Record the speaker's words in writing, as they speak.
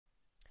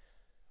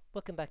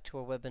Welcome back to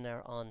our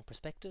webinar on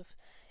perspective.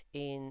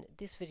 In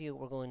this video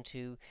we're going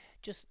to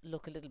just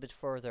look a little bit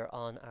further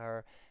on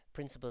our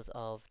principles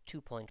of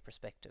two-point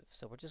perspective.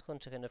 So we're just going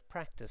to kind of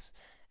practice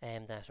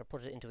that, or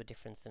put it into a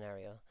different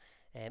scenario.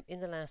 In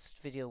the last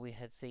video we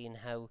had seen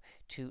how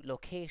to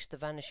locate the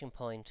vanishing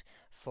point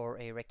for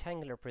a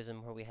rectangular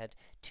prism where we had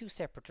two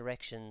separate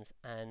directions,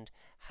 and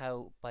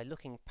how by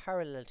looking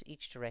parallel to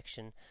each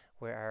direction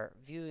where our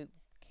view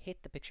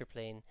hit the picture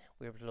plane,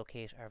 we're able to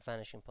locate our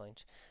vanishing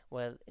point.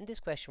 Well, in this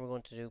question we're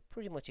going to do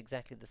pretty much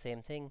exactly the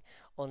same thing,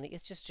 only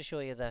it's just to show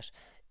you that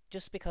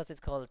just because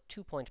it's called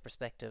two-point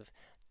perspective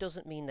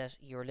doesn't mean that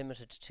you're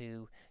limited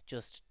to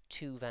just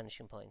two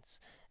vanishing points.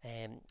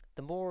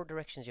 The more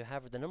directions you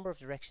have, or the number of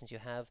directions you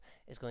have,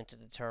 is going to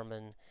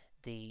determine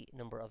the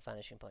number of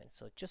vanishing points.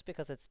 So just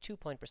because it's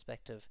two-point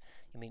perspective,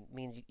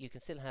 means you can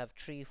still have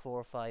 3,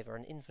 4, 5, or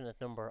an infinite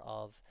number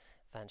of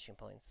vanishing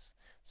points.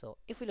 So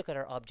if we look at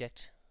our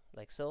object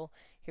like so,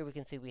 here we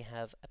can see we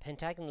have a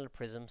pentagonal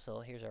prism.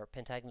 So here's our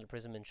pentagonal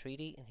prism in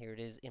 3D, and here it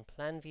is in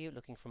plan view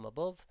looking from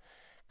above,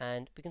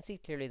 and we can see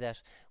clearly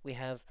that we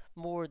have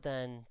more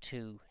than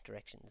two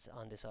directions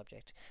on this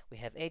object. We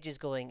have edges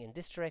going in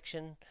this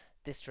direction,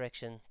 this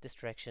direction, this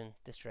direction,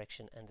 this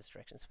direction, and this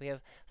direction. So we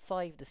have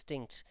 5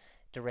 distinct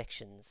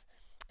directions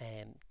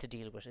to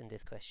deal with in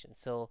this question.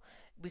 So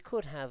we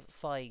could have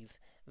 5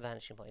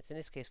 vanishing points. In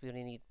this case we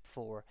only need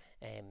 4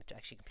 to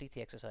actually complete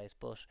the exercise,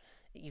 but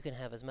you can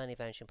have as many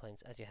vanishing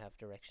points as you have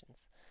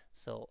directions.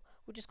 So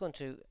we're just going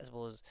to, I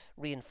suppose,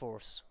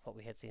 reinforce what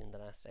we had seen in the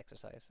last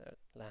exercise,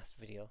 last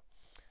video.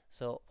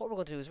 So what we're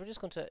going to do is we're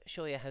just going to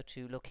show you how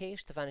to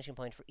locate the vanishing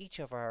point for each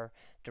of our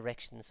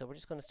directions. So we're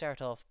just going to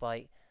start off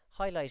by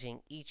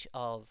highlighting each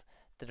of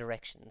the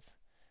directions.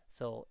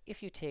 So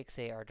if you take,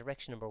 say, our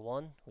direction number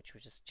 1, which we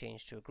just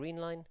changed to a green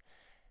line,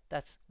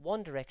 that's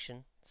one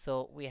direction,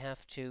 so we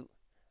have to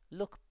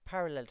look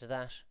parallel to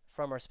that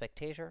from our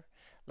spectator,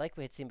 like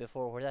we had seen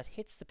before, where that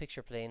hits the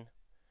picture plane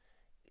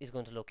is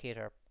going to locate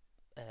our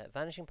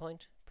vanishing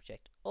point,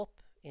 project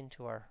up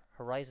into our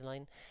horizon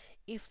line.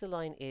 If the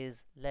line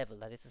is level,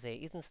 that is to say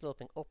isn't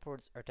sloping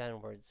upwards or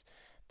downwards,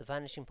 the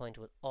vanishing point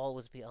will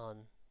always be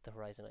on the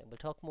horizon line. We'll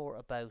talk more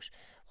about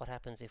what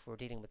happens if we're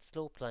dealing with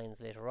sloped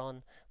lines later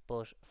on,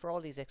 but for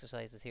all these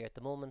exercises here at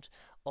the moment,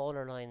 all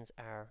our lines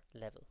are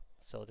level,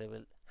 so they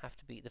will have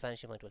to be, the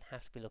vanishing point will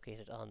have to be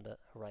located on the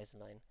horizon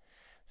line.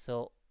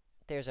 So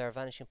there's our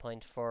vanishing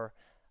point for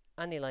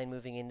any line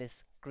moving in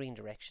this green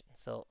direction.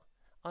 So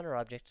on our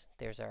object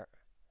there's our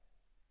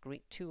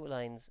two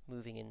lines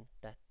moving in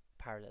that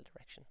parallel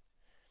direction.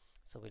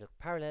 So we look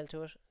parallel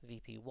to it.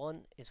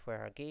 VP1 is where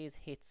our gaze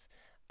hits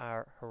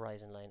our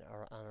horizon line,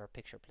 or on our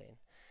picture plane.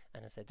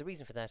 And as I said, the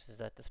reason for that is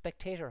that the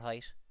spectator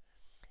height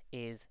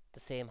is the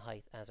same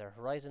height as our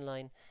horizon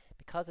line.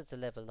 Because it's a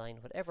level line,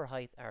 whatever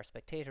height our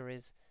spectator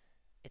is,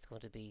 it's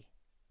going to be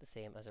the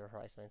same as our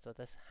horizon line. So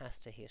this has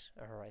to hit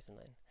our horizon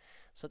line.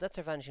 So that's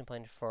our vanishing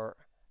point for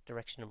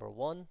direction number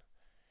 1.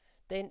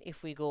 Then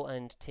if we go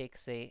and take,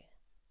 say,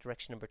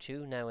 direction number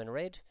 2, now in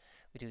red,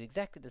 we do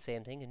exactly the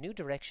same thing. A new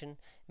direction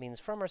means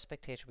from our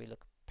spectator we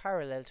look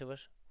parallel to it,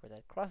 where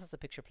that crosses the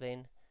picture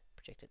plane,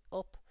 project it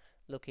up,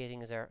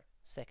 locating as our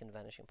second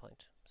vanishing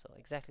point. So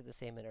exactly the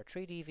same in our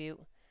 3D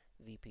view,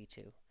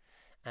 VP2.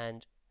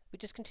 And we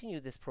just continue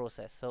this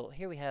process. So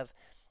here we have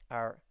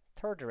our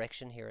third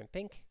direction here in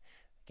pink.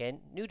 Again,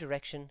 new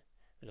direction,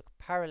 we look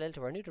parallel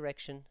to our new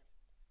direction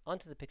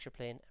onto the picture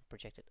plane and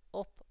project it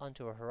up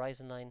onto our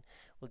horizon line,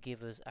 will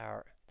give us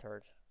our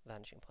third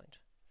vanishing point.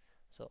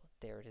 So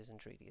there it is in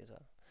 3D as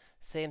well.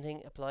 Same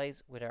thing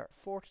applies with our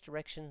fourth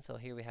direction. So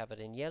here we have it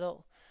in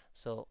yellow.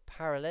 So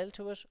parallel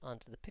to it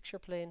onto the picture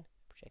plane,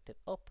 project it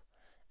up,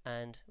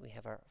 and we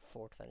have our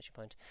fourth vanishing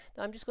point.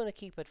 Now I'm just going to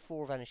keep at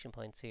 4 vanishing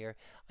points here.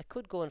 I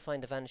could go and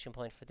find a vanishing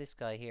point for this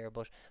guy here,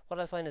 but what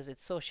I'll find is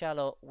it's so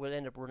shallow we'll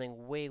end up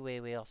running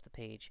way off the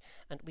page,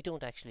 and we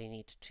don't actually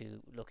need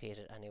to locate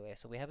it anyway.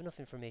 So we have enough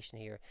information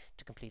here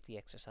to complete the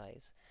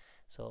exercise.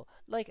 So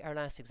like our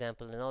last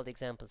example and all the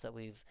examples that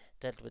we've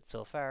dealt with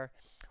so far,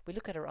 we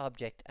look at our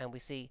object and we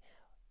see,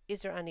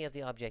 is there any of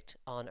the object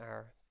on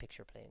our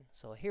picture plane?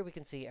 So here we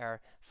can see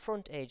our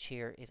front edge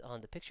here is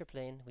on the picture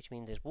plane, which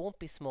means it won't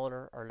be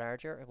smaller or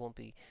larger, it won't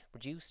be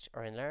reduced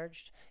or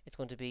enlarged. It's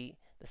going to be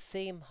the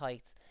same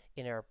height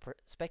in our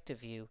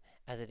perspective view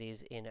as it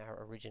is in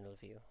our original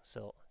view.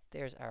 So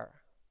there's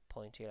our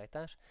point here like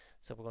that.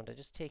 So we're going to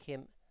just take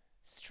him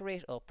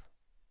straight up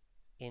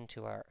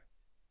into our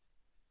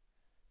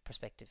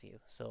perspective view.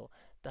 So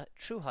the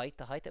true height,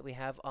 the height that we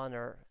have on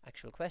our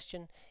actual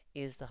question,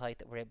 is the height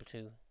that we're able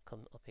to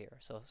come up here.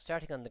 So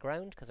starting on the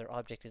ground, because our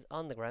object is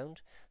on the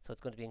ground, so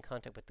it's going to be in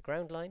contact with the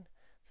ground line.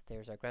 So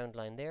there's our ground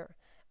line there,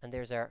 and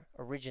there's our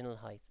original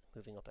height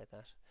moving up like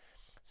that.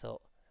 So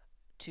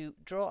to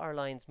draw our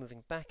lines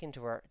moving back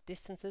into our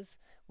distances,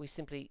 we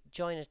simply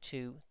join it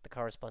to the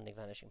corresponding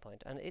vanishing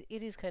point. And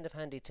it is kind of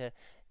handy to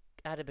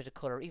add a bit of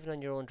colour even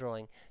on your own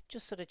drawing,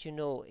 just so that you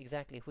know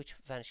exactly which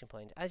vanishing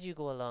point. As you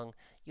go along,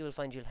 you will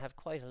find you'll have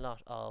quite a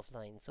lot of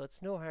lines, so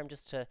it's no harm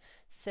just to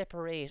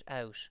separate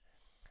out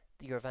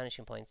your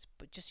vanishing points,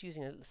 but just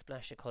using a little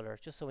splash of colour,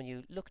 just so when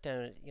you look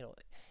down, you know,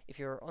 if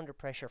you're under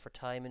pressure for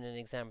time in an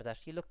exam or that,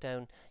 you look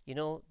down, you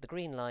know, the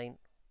green line,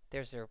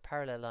 there's your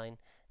parallel line,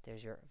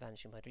 there's your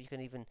vanishing point. Or you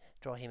can even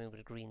draw him in with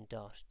a green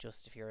dot,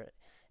 just if you're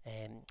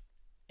in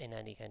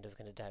any kind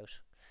of doubt.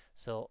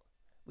 So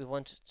we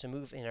want to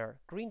move in our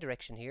green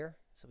direction here,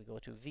 so we go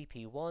to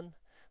VP1.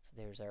 So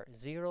there's our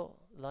 0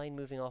 line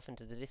moving off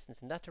into the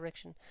distance in that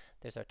direction.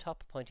 There's our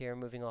top point here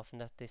moving off in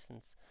that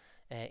distance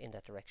in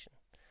that direction.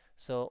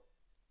 So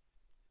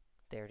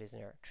there it is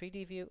in our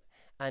 3D view.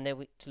 And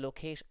then to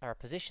locate our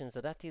position,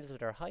 so that deals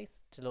with our height.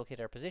 To locate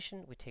our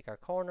position, we take our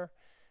corner,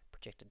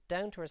 project it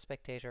down to our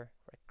spectator,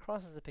 where it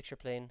crosses the picture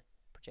plane,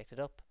 project it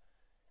up,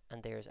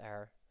 and there's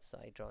our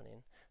side drawn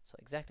in. So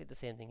exactly the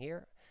same thing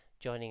here,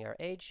 joining our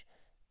edge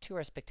to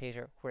our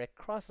spectator, where it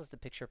crosses the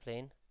picture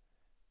plane,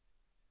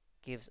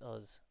 gives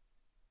us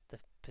the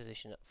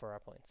position for our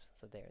points.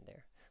 So there and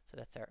there. So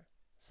that's our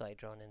side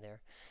drawn in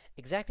there.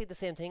 Exactly the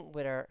same thing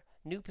with our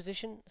new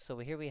position. So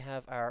here we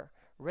have our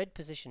red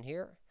position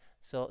here.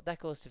 So that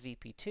goes to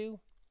VP2,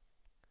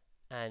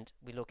 and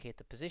we locate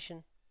the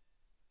position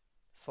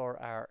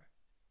for our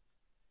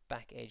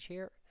back edge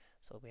here.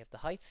 So we have the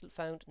heights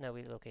found. Now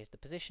we locate the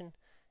position,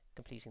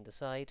 completing the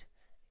side.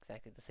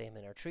 Exactly the same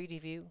in our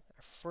 3D view.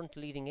 Our front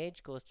leading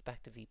edge goes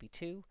back to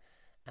VP2,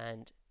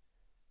 and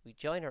we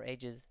join our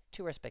edges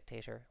to our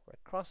spectator, where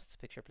it crosses the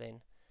picture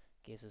plane,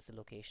 gives us the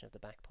location of the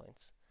back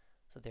points.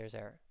 So there's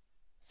our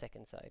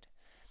second side.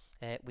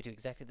 We do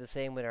exactly the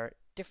same with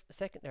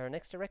our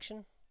next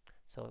direction.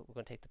 So we're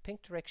going to take the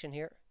pink direction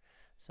here.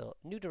 So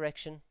new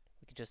direction,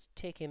 we can just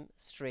take him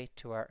straight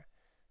to our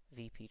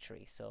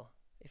VP3. So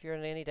if you're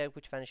in any doubt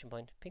which vanishing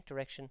point, pink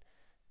direction,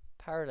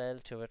 parallel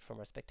to it from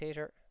our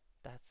spectator.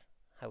 That's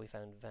how we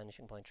found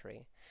vanishing point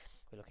 3.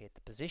 We locate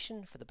the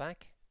position for the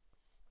back.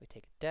 We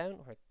take it down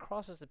where it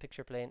crosses the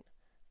picture plane,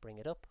 bring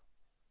it up,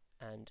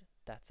 and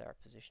that's our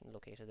position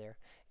located there.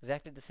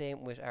 Exactly the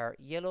same with our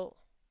yellow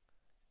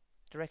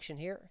direction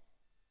here.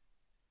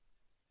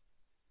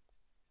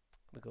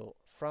 We go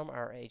from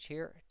our edge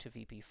here to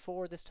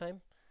VP4 this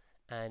time,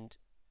 and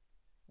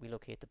we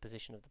locate the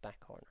position of the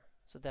back corner.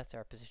 So that's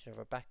our position of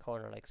our back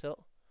corner, like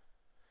so.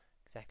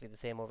 Exactly the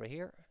same over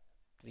here,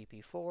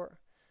 VP4.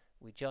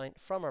 We join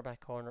from our back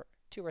corner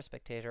to our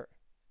spectator,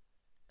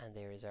 and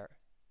there is our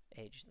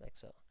edge, like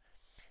so.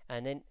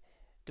 And then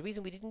the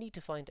reason we didn't need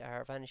to find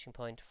our vanishing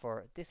point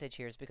for this edge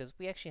here is because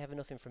we actually have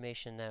enough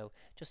information now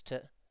just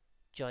to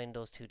join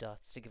those two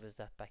dots to give us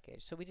that back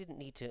edge. So we didn't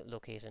need to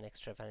locate an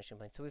extra vanishing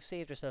point. So we've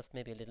saved ourselves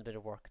maybe a little bit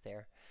of work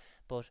there.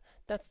 But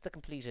that's the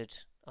completed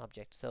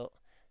object. So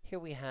here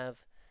we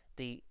have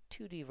the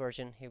 2D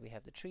version, here we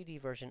have the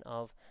 3D version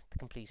of the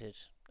completed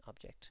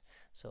object.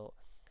 So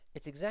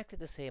it's exactly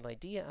the same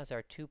idea as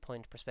our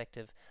 2-point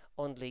perspective,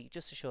 only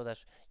just to show that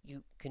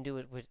you can do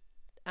it with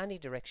any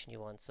direction you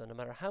want. So no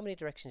matter how many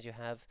directions you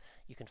have,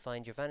 you can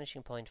find your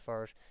vanishing point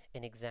for it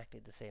in exactly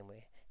the same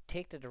way.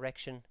 Take the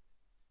direction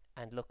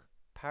and look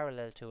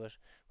parallel to it,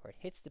 where it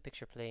hits the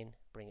picture plane,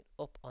 bring it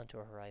up onto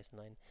a horizon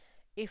line.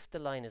 If the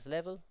line is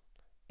level,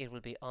 it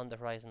will be on the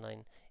horizon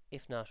line.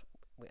 If not,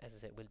 as I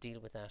said, we'll deal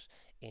with that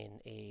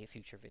in a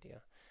future video.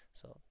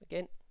 So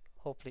again,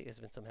 hopefully it has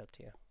been some help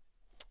to you.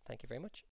 Thank you very much.